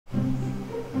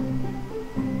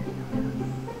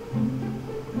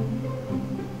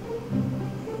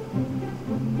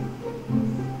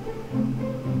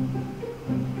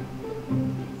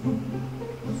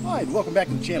and welcome back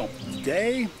to the channel.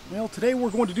 Today we're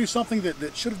going to do something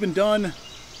that should have been done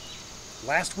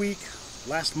last week,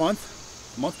 last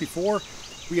month, the month before.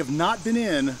 We have not been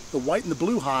in the white and the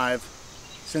blue hive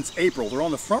since April. They're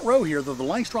on the front row here. They're the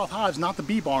Langstroth hives, not the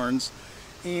bee barns,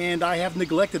 and I have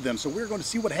neglected them. So we're going to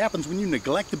see what happens when you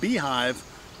neglect the beehive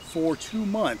for 2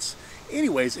 months.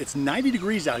 Anyways, it's 90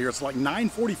 degrees out here. It's like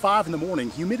 9:45 in the morning.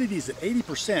 Humidity is at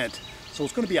 80%. So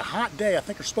it's going to be a hot day. I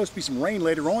think there's supposed to be some rain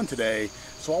later on today.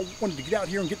 So I wanted to get out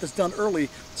here and get this done early.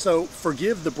 So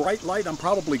forgive the bright light. I'm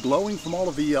probably glowing from all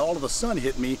of the sun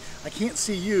hitting me. I can't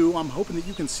see you. I'm hoping that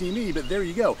you can see me, but there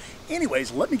you go.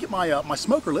 Anyways, let me get my my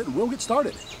smoker lit and we'll get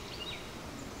started.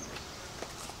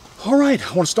 All right,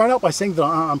 I want to start out by saying that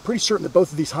I'm pretty certain that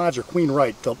both of these hives are queen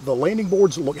right. The landing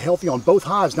boards look healthy on both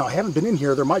hives. Now, I haven't been in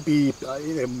here. There might be,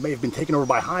 they may have been taken over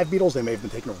by hive beetles. They may have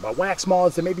been taken over by wax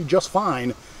moths. They may be just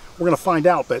fine. We're going to find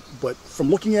out, but from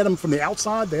looking at them from the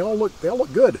outside, they all look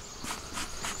good.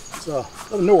 So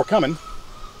let them know we're coming.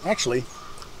 Actually,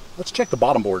 let's check the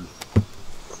bottom board.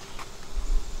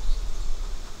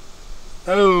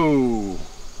 Oh,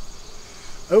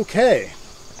 okay.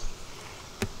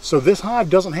 So this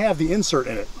hive doesn't have the insert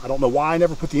in it. I don't know why I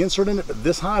never put the insert in it, but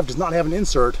this hive does not have an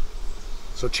insert.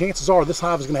 So chances are this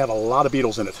hive is going to have a lot of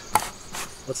beetles in it.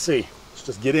 Let's see. Let's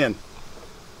just get in.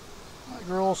 All right,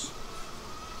 girls.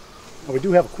 Well, we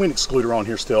do have a queen excluder on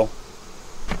here still.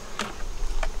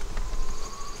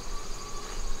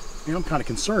 Yeah, I'm kind of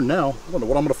concerned now. I don't know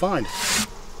what I'm going to find.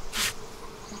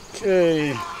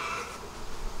 Okay.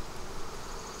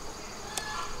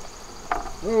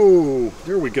 Oh,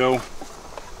 there we go.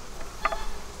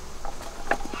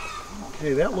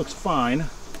 Okay, that looks fine.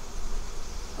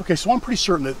 Okay, so I'm pretty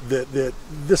certain that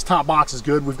this top box is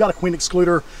good. We've got a queen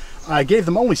excluder. I gave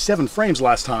them only 7 frames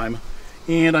last time.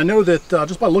 And I know that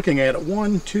just by looking at it,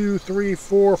 1, 2, 3,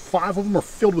 4, 5 of them are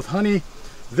filled with honey.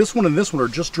 This one and this one are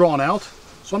just drawn out.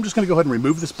 So I'm just going to go ahead and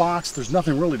remove this box. There's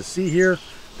nothing really to see here.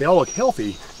 They all look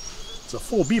healthy. It's a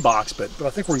full bee box, but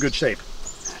I think we're in good shape.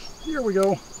 Here we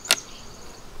go.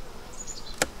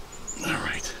 All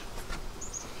right.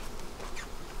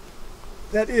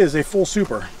 That is a full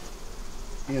super.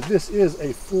 And this is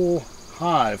a full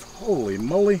hive. Holy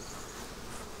moly.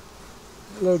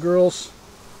 Hello, girls.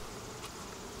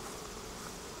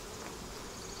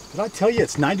 Did I tell you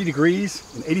it's 90 degrees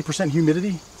and 80%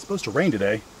 humidity? It's supposed to rain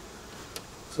today.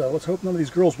 So let's hope none of these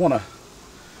girls want to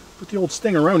put the old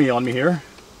stingeroni on me here.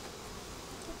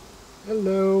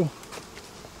 Hello.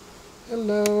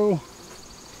 Hello.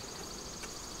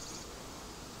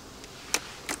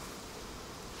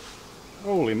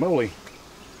 Holy moly.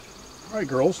 All right,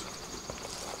 girls.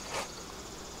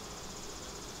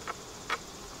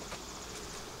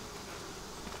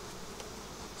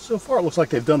 So far it looks like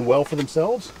they've done well for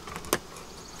themselves.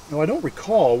 Now I don't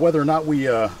recall whether or not we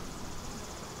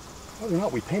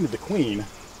painted the queen.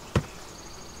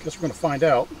 Guess we're going to find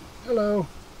out. Hello.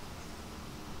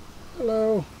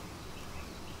 Hello.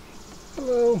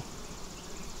 Hello.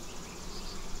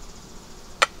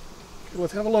 Okay,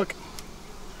 let's have a look.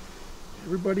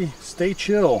 Everybody stay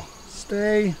chill.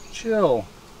 Stay chill.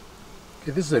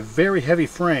 Okay, this is a very heavy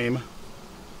frame.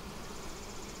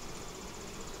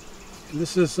 And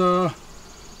this is a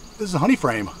honey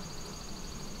frame.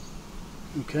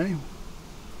 Okay.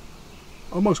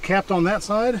 Almost capped on that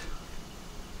side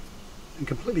and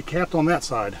completely capped on that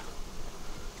side.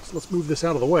 So let's move this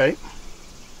out of the way.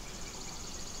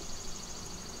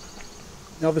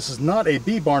 Now this is not a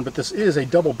bee barn, but this is a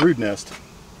double brood nest.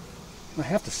 I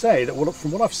have to say that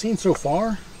from what I've seen so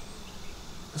far,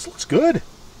 this looks good.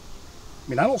 I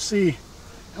mean, I don't see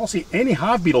any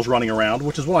hive beetles running around,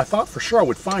 which is what I thought for sure I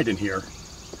would find in here.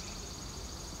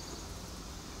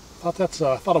 I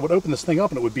thought I would open this thing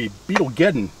up and it would be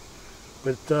Beetlegeddon,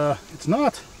 but it's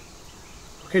not.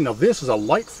 Okay, now this is a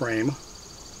light frame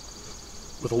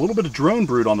with a little bit of drone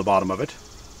brood on the bottom of it.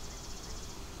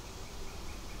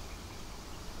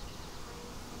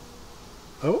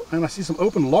 Oh, and I see some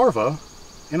open larvae,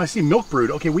 and I see milk brood.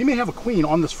 Okay, we may have a queen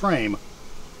on this frame.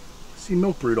 I see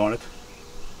milk brood on it.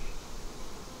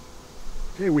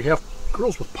 Okay, we have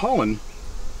girls with pollen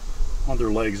on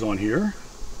their legs on here.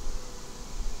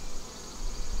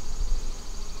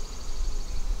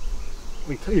 Let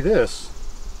me tell you this,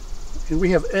 and we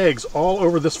have eggs all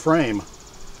over this frame.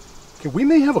 Okay, we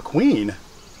may have a queen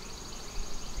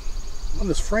on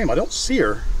this frame. I don't see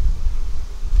her,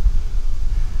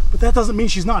 but that doesn't mean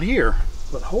she's not here.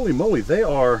 But holy moly, they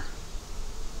are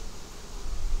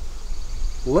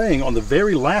laying on the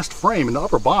very last frame in the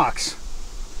upper box.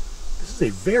 This is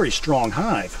a very strong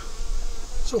hive.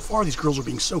 So far, these girls are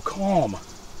being so calm.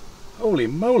 Holy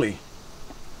moly.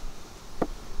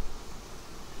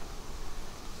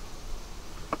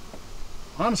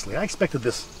 Honestly, I expected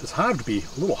this hive to be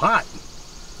a little hot.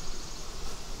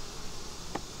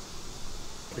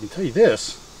 I can tell you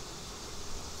this,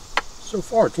 so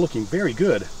far it's looking very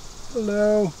good.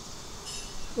 Hello.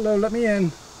 Hello, let me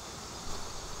in.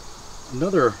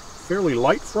 Another fairly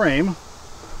light frame.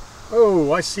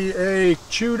 Oh, I see a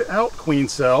chewed out queen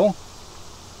cell.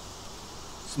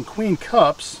 Some queen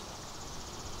cups.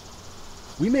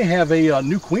 We may have a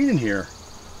new queen in here.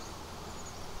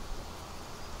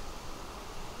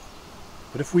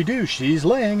 But if we do, she's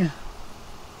laying. I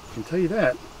can tell you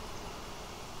that.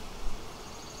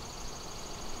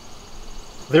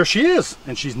 There she is,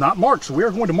 and she's not marked, so we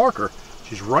are going to mark her.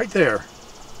 She's right there.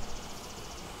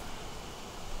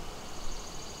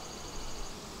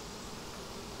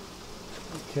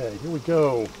 Okay, here we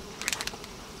go.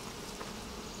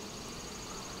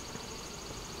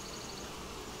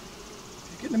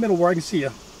 Get in the middle where I can see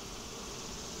you.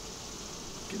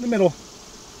 Get in the middle.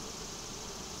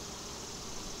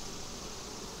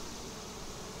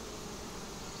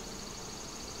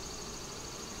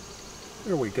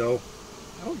 There we go.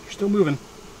 Oh, you're still moving.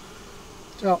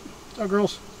 Watch out. Watch out,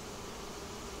 girls.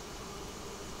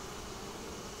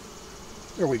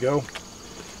 There we go.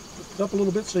 Lift it up a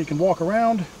little bit so you can walk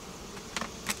around.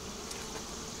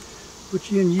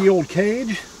 Put you in ye old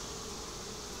cage.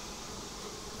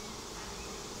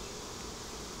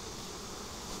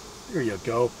 There you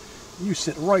go. You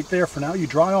sit right there for now. You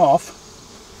dry off.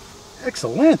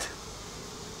 Excellent.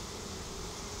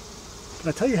 Can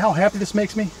I tell you how happy this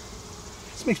makes me?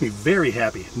 This makes me very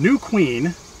happy. New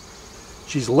queen.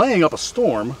 She's laying up a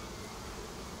storm.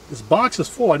 This box is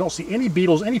full. I don't see any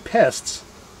beetles, any pests.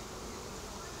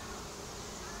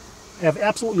 I have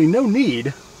absolutely no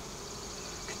need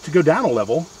to go down a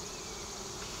level.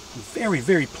 I'm very,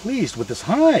 very pleased with this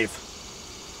hive.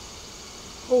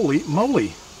 Holy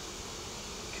moly.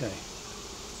 Okay.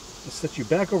 Let's set you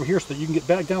back over here so that you can get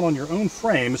back down on your own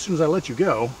frame as soon as I let you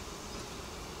go.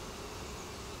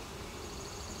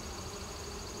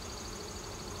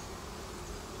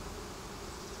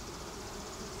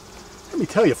 Let me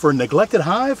tell you, for a neglected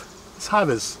hive, this hive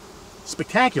is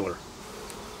spectacular.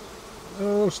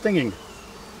 No stinging.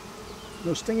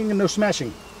 No stinging and no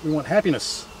smashing. We want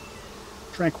happiness,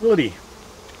 tranquility.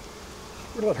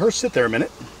 We're going to let her sit there a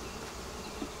minute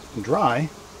and dry.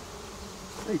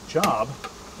 Great job.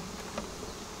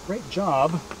 Great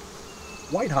job.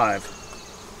 White hive.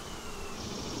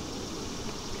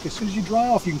 Okay, as soon as you dry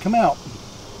off, you can come out.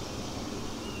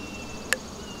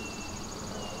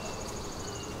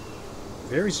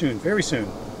 Very soon, very soon.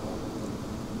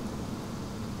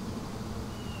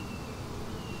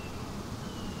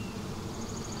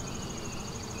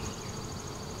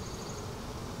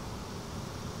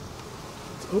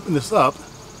 Let's open this up. And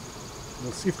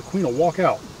let's see if the queen will walk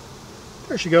out.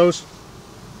 There she goes.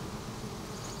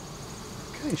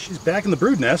 Okay, she's back in the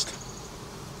brood nest.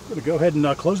 I'm going to go ahead and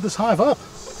close this hive up.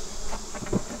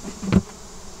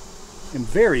 I'm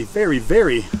very, very,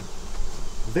 very,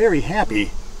 very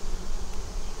happy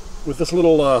with this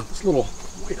little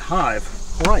white hive.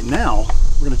 All right, now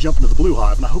we're going to jump into the blue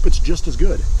hive, and I hope it's just as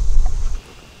good.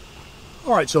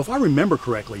 All right, so if I remember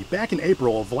correctly, back in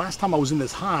April, the last time I was in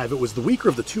this hive, it was the weaker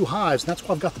of the two hives, and that's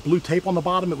why I've got the blue tape on the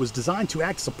bottom. It was designed to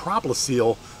act as a propolis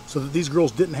seal so that these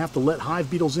girls didn't have to let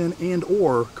hive beetles in and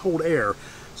or cold air.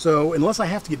 So unless I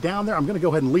have to get down there, I'm going to go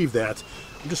ahead and leave that.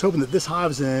 I'm just hoping that this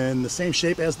hive is in the same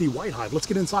shape as the white hive. Let's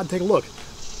get inside and take a look.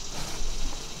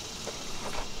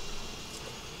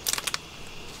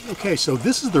 Okay, so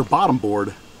this is their bottom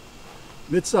board.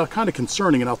 It's kind of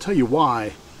concerning, and I'll tell you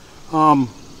why.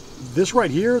 This right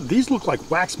here, these look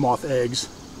like wax moth eggs.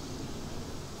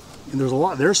 And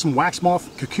there's some wax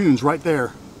moth cocoons right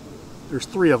there. There's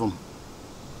 3 of them.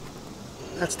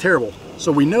 That's terrible.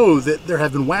 So we know that there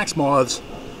have been wax moths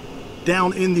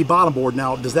down in the bottom board.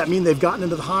 Now, does that mean they've gotten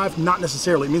into the hive? Not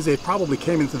necessarily. It means they probably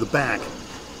came in through the back.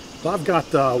 But I've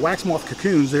got wax moth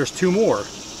cocoons. There's 2 more.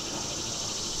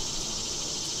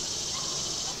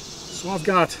 So I've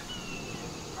got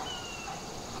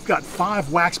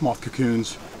 5 wax moth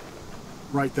cocoons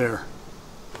right there.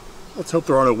 Let's hope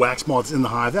there are no wax moths in the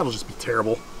hive. That'll just be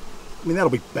terrible. I mean,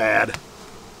 that'll be bad.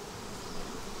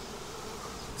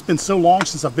 It's been so long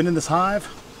since I've been in this hive.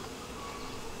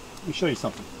 Let me show you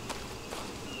something.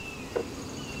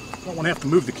 I don't want to have to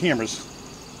move the cameras,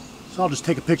 so I'll just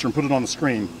take a picture and put it on the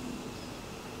screen.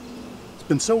 It's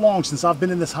been so long since I've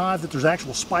been in this hive that there's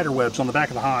actual spider webs on the back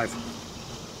of the hive.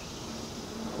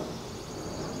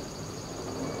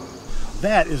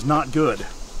 That is not good.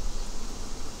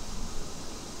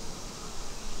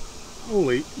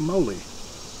 Holy moly.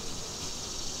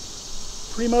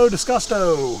 Primo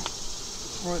disgusto.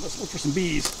 All right, let's look for some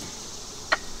bees.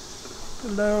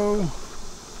 Hello.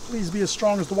 Please be as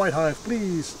strong as the white hive,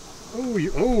 please.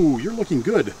 Oh, you're looking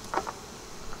good.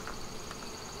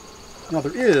 Now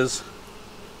there is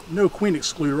no queen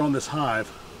excluder on this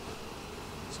hive.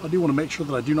 So I do want to make sure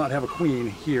that I do not have a queen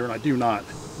here, and I do not.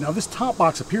 Now this top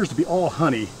box appears to be all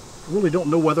honey. I really don't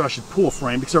know whether I should pull a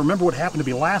frame, because I remember what happened to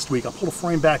me last week. I pulled a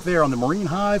frame back there on the marine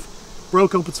hive,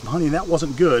 broke open some honey, and that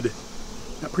wasn't good.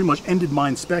 That pretty much ended my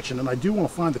inspection, and I do want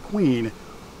to find the queen.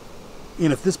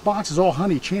 And if this box is all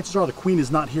honey, chances are the queen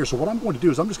is not here. So what I'm going to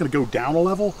do is I'm just going to go down a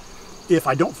level. If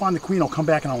I don't find the queen, I'll come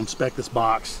back and I'll inspect this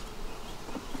box.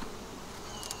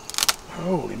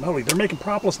 Holy moly, they're making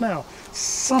propolis now.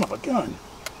 Son of a gun.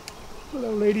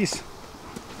 Hello, ladies.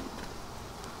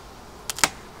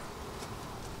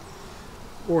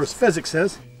 Or as Fezzik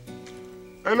says.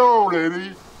 Hello, lady.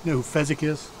 You know who Fezzik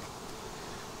is?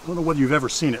 I don't know whether you've ever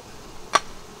seen it.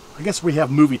 I guess we have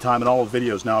movie time in all the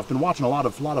videos now. I've been watching a lot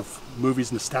of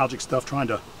movies, nostalgic stuff, trying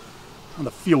to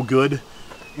feel good.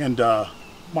 And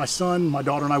my son, my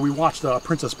daughter, and I, we watched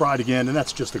Princess Bride again, and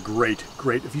that's just a great.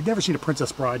 If you've never seen a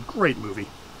Princess Bride, great movie.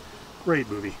 Great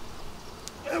movie.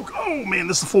 Oh man,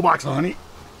 this is a full box of honey.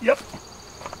 Yep.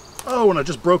 Oh, and I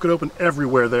just broke it open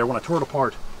everywhere there when I tore it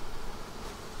apart.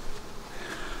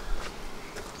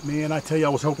 Man, I tell you, I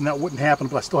was hoping that wouldn't happen,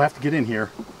 but I still have to get in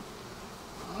here.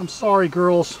 I'm sorry,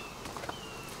 girls.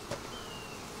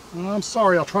 I'm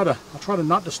sorry. I'll try to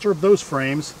not disturb those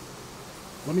frames.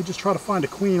 Let me just try to find a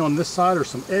queen on this side, or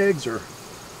some eggs, or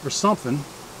something.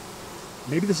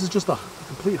 Maybe this is just a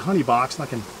complete honey box, and I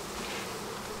can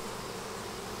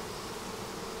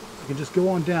just go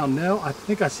on down. No, I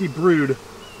think I see brood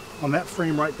on that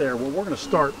frame right there. Well, we're going to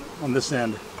start on this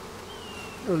end.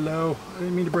 Hello. I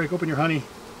didn't mean to break open your honey.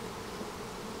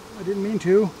 I didn't mean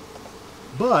to.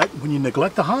 But when you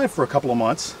neglect the hive for a couple of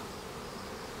months,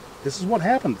 this is what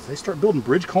happens. They start building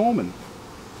bridge comb and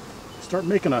start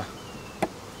making a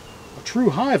true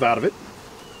hive out of it,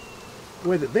 the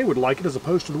way that they would like it as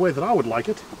opposed to the way that I would like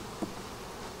it.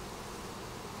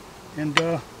 And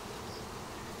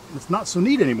it's not so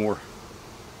neat anymore.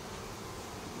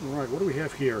 All right, what do we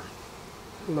have here?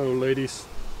 Hello, ladies.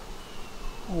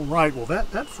 All right, well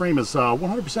that frame is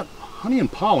 100% honey and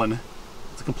pollen.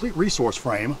 It's a complete resource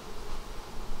frame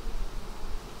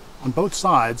on both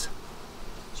sides,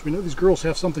 so we know these girls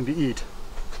have something to eat.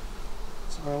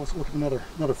 So let's look at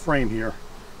another frame here.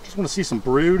 Just want to see some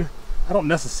brood. I don't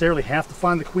necessarily have to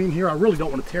find the queen here. I really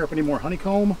don't want to tear up any more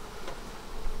honeycomb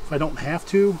if I don't have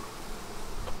to.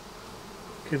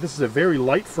 Okay, this is a very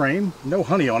light frame, no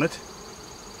honey on it,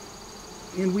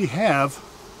 and we have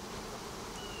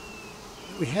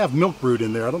milk brood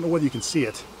in there. I don't know whether you can see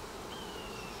it.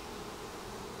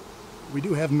 We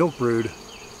do have milk brood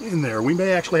in there. We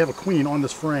may actually have a queen on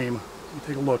this frame. Let me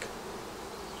take a look.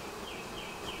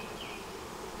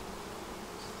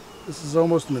 This is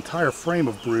almost an entire frame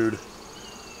of brood,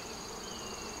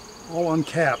 all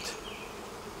uncapped.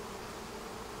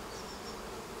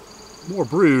 More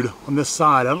brood on this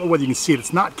side. I don't know whether you can see it.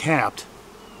 It's not capped.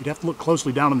 You'd have to look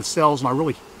closely down in the cells, and I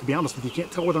really, to be honest with you,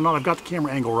 can't tell whether or not I've got the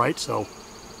camera angle right, so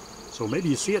maybe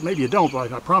you see it, maybe you don't,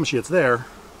 but I promise you it's there.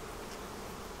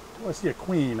 Oh, I see a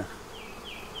queen.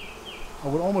 I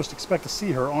would almost expect to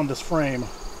see her on this frame.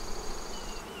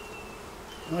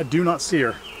 I do not see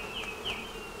her.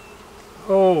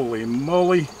 Holy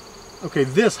moly. Okay,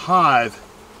 this hive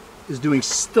is doing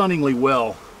stunningly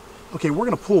well. Okay, we're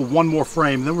going to pull one more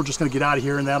frame, and then we're just going to get out of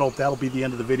here, and that'll be the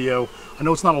end of the video. I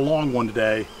know it's not a long one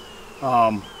today,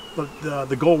 but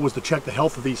the goal was to check the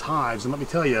health of these hives, and let me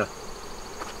tell you,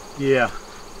 yeah.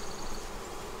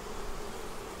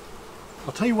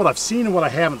 I'll tell you what I've seen and what I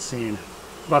haven't seen.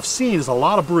 What I've seen is a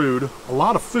lot of brood, a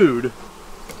lot of food.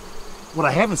 What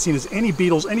I haven't seen is any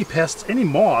beetles, any pests, any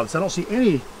moths. I don't see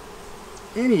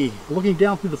any, looking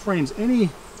down through the frames, any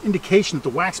indication that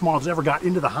the wax moths ever got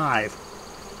into the hive.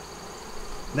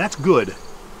 And that's good.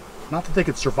 Not that they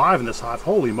could survive in this hive.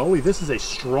 Holy moly, this is a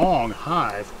strong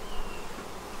hive.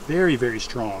 Very, very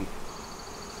strong.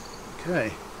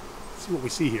 Okay, let's see what we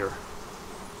see here.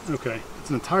 Okay, it's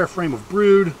an entire frame of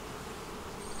brood.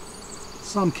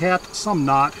 Some capped, some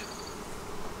not.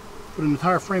 But an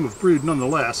entire frame of brood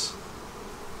nonetheless.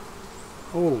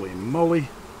 Holy moly.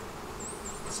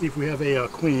 Let's see if we have a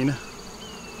queen.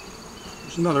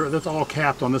 There's another, that's all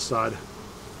capped on this side.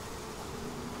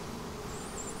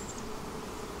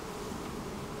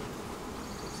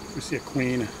 We see a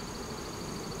queen.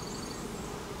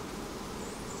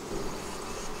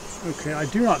 Okay, I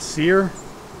do not see her,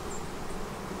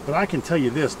 but I can tell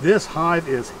you this hive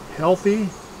is healthy.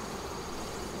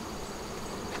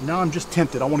 Now I'm just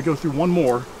tempted. I want to go through one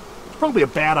more. It's probably a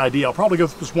bad idea. I'll probably go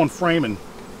through this one frame and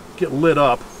get lit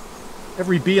up.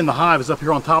 Every bee in the hive is up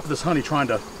here on top of this honey trying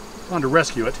to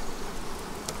rescue it.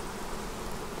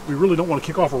 We really don't want to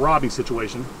kick off a robbing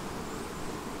situation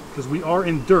because we are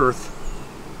in dearth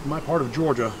in my part of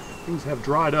Georgia. Things have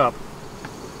dried up.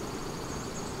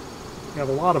 We have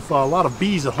a lot of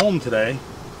bees at home today,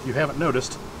 if you haven't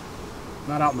noticed.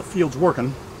 Not out in the fields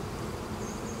working.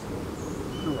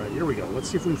 All right, here we go. Let's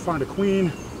see if we can find a queen.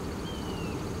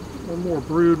 One more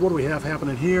brood. What do we have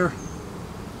happening here?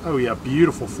 Oh yeah,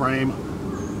 beautiful frame.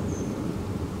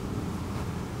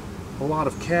 A lot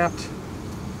of capped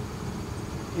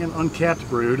and uncapped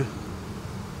brood.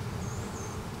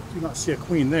 Do not see a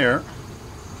queen there.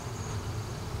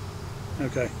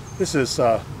 Okay, this is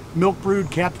milk brood,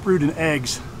 capped brood, and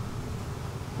eggs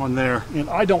on there, and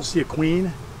I don't see a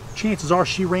queen. Chances are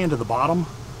she ran to the bottom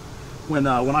when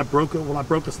I broke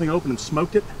this thing open and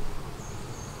smoked it.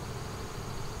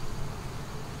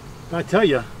 But I tell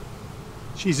you,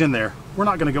 she's in there. We're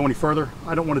not going to go any further.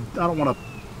 I don't want to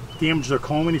damage their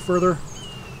comb any further.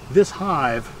 This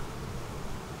hive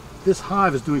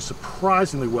is doing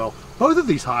surprisingly well. Both of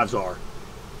these hives are.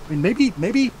 I mean, maybe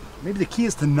the key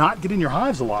is to not get in your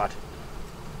hives a lot.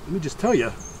 Let me just tell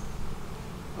you,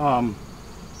 I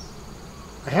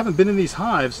haven't been in these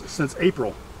hives since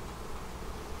April,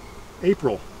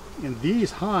 and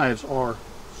these hives are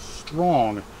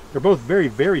strong. They're both very,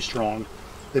 very strong.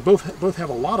 They both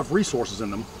have a lot of resources in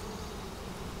them.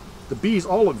 The bees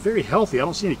all look very healthy. I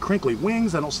don't see any crinkly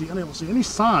wings. I don't see any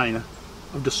sign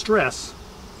of distress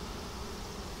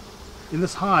in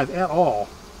this hive at all.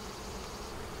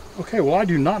 Okay, well, I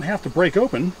do not have to break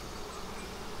open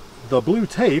the blue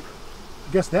tape.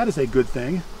 I guess that is a good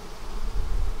thing.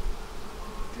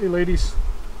 Okay, ladies,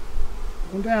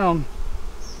 going down.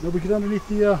 Nobody get underneath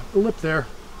the lip there.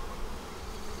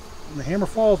 When the hammer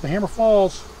falls, the hammer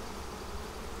falls.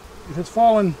 It has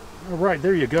fallen. All right,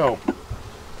 there you go.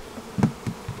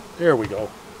 There we go.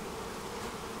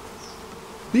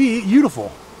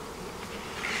 Beautiful.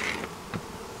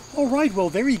 All right, well,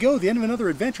 there you go, the end of another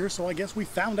adventure. So I guess we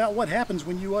found out what happens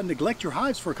when you neglect your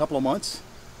hives for a couple of months.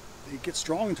 They get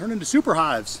strong and turn into super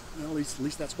hives. Well, at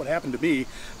least that's what happened to me.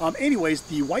 Anyways,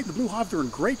 the white and the blue hive, they're in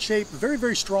great shape, very,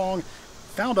 very strong.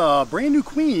 Found a brand new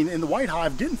queen in the white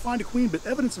hive. Didn't find a queen, but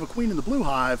evidence of a queen in the blue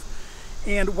hive.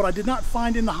 And what I did not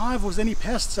find in the hive was any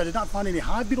pests. I did not find any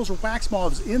hive beetles or wax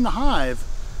moths in the hive.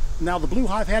 Now the blue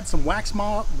hive had some wax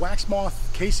moth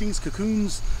casings,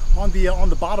 cocoons on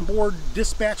the bottom board.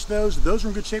 Dispatched those. Those are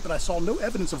in good shape, but I saw no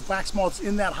evidence of wax moths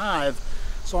in that hive.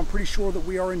 So I'm pretty sure that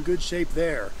we are in good shape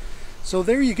there. So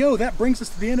there you go. That brings us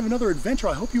to the end of another adventure.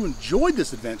 I hope you enjoyed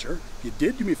this adventure. If you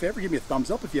did, do me a favor, give me a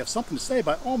thumbs up. If you have something to say,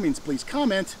 by all means, please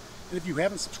comment. And if you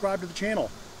haven't subscribed to the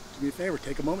channel, do me a favor,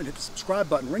 take a moment, hit the subscribe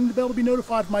button, ring the bell to be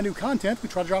notified of my new content. We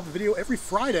try to drop a video every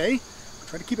Friday. I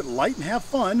try to keep it light and have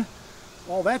fun.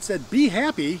 All that said, be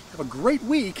happy, have a great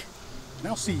week, and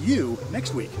I'll see you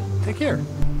next week. Take care.